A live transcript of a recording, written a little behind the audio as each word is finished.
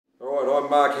Right, I'm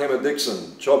Mark Hammer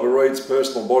Dixon, Chopper Reed's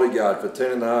personal bodyguard for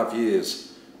 10.5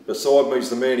 years. Beside me's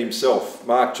the man himself,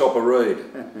 Mark Chopper Reed.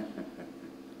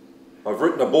 I've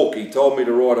written a book. He told me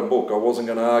to write a book. I wasn't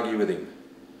going to argue with him.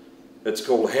 It's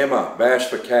called Hammer, Bash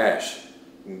for Cash.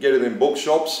 You can get it in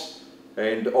bookshops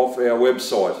and off our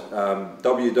website,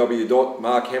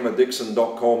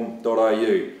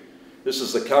 www.markhammerdixon.com.au. This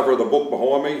is the cover of the book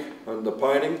behind me and the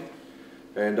painting,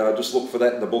 and just look for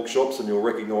that in the bookshops and you'll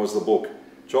recognise the book.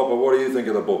 Chopper, what do you think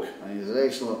of the book? It's an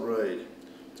excellent read.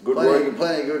 It's a good read.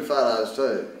 Plenty of good photos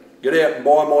too. Get out and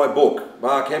buy my book,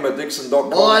 markhammerdixon.com.au.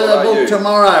 Buy the book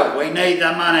tomorrow. We need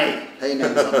the money. He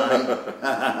needs the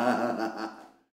money.